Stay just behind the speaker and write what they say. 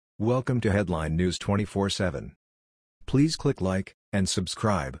Welcome to Headline News 24/7. Please click like and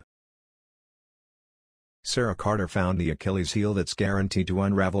subscribe. Sara Carter found the Achilles heel that's guaranteed to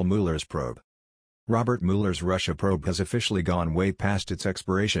unravel Mueller's probe. Robert Mueller's Russia probe has officially gone way past its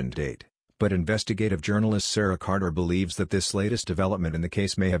expiration date, but investigative journalist Sara Carter believes that this latest development in the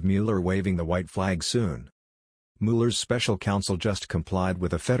case may have Mueller waving the white flag soon. Mueller's special counsel just complied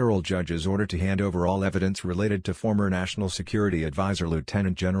with a federal judge's order to hand over all evidence related to former National Security Advisor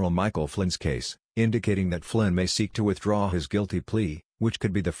Lieutenant General Michael Flynn's case, indicating that Flynn may seek to withdraw his guilty plea, which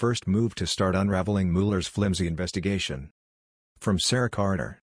could be the first move to start unraveling Mueller's flimsy investigation. From Sara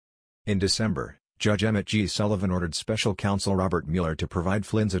Carter. In December, Judge Emmett G. Sullivan ordered special counsel Robert Mueller to provide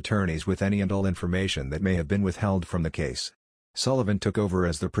Flynn's attorneys with any and all information that may have been withheld from the case. Sullivan took over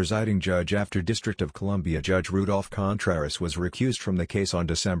as the presiding judge after District of Columbia Judge Rudolph Contreras was recused from the case on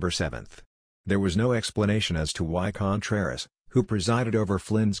December 7. There was no explanation as to why Contreras, who presided over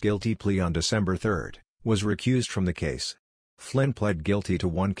Flynn's guilty plea on December 3, was recused from the case. Flynn pled guilty to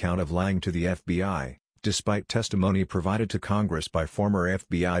one count of lying to the FBI, despite testimony provided to Congress by former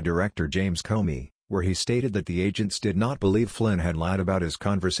FBI Director James Comey, where he stated that the agents did not believe Flynn had lied about his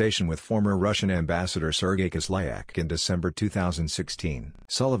conversation with former Russian Ambassador Sergei Kislyak in December 2016.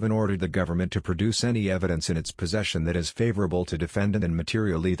 Sullivan ordered the government to produce any evidence in its possession that is favorable to defendant and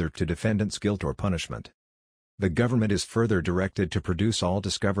material either to defendant's guilt or punishment. The government is further directed to produce all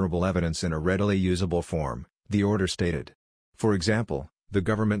discoverable evidence in a readily usable form, the order stated. For example, the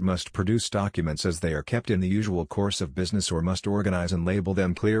government must produce documents as they are kept in the usual course of business or must organize and label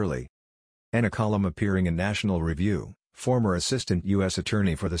them clearly. In a column appearing in National Review, former Assistant U.S.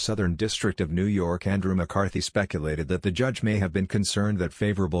 Attorney for the Southern District of New York Andrew McCarthy speculated that the judge may have been concerned that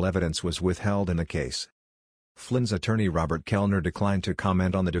favorable evidence was withheld in the case. Flynn's attorney Robert Kellner declined to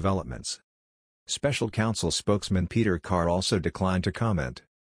comment on the developments. Special counsel spokesman Peter Carr also declined to comment.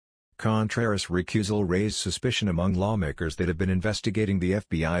 Contreras' recusal raised suspicion among lawmakers that have been investigating the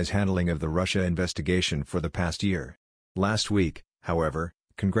FBI's handling of the Russia investigation for the past year. Last week, however,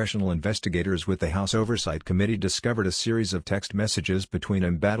 congressional investigators with the House Oversight Committee discovered a series of text messages between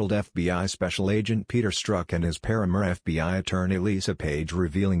embattled FBI Special Agent Peter Strzok and his paramour FBI attorney Lisa Page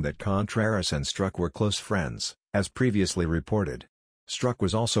revealing that Contreras and Strzok were close friends, as previously reported. Strzok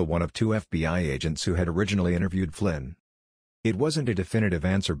was also one of two FBI agents who had originally interviewed Flynn. It wasn't a definitive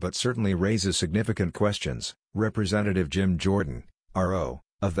answer but certainly raises significant questions, Representative Jim Jordan, R.O.,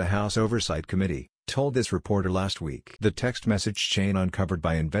 of the House Oversight Committee, told this reporter last week. The text message chain uncovered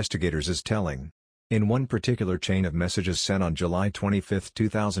by investigators is telling. In one particular chain of messages sent on July 25,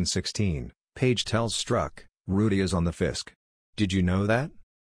 2016, Page tells Strzok, "Rudy is on the Fisk. Did you know that?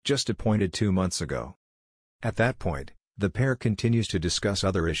 Just appointed 2 months ago." At that point, the pair continues to discuss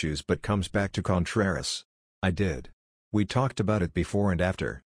other issues but comes back to Contreras. "I did. We talked about it before and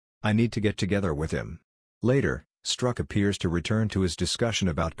after. I need to get together with him." Later, Strzok appears to return to his discussion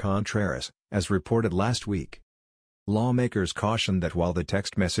about Contreras, as reported last week. Lawmakers cautioned that while the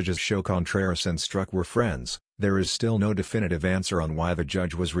text messages show Contreras and Strzok were friends, there is still no definitive answer on why the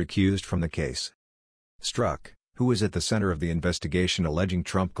judge was recused from the case. Strzok, who was at the center of the investigation alleging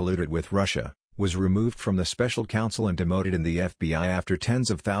Trump colluded with Russia, was removed from the special counsel and demoted in the FBI after tens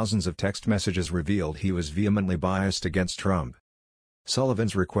of thousands of text messages revealed he was vehemently biased against Trump.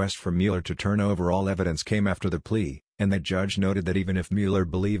 Sullivan's request for Mueller to turn over all evidence came after the plea, and the judge noted that even if Mueller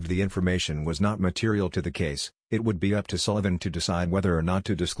believed the information was not material to the case, it would be up to Sullivan to decide whether or not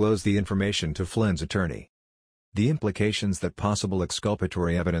to disclose the information to Flynn's attorney. The implications that possible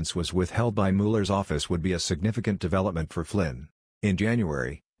exculpatory evidence was withheld by Mueller's office would be a significant development for Flynn. In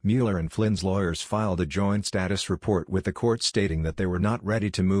January, Mueller and Flynn's lawyers filed a joint status report with the court stating that they were not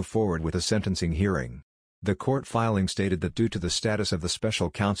ready to move forward with a sentencing hearing. The court filing stated that due to the status of the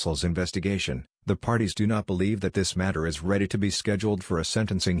special counsel's investigation, the parties do not believe that this matter is ready to be scheduled for a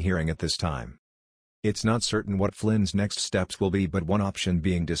sentencing hearing at this time. It's not certain what Flynn's next steps will be, but one option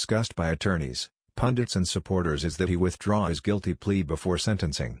being discussed by attorneys, pundits and supporters is that he withdraw his guilty plea before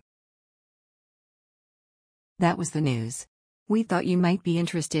sentencing. That was the news. We thought you might be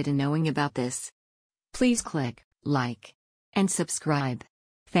interested in knowing about this. Please click like and subscribe.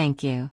 Thank you.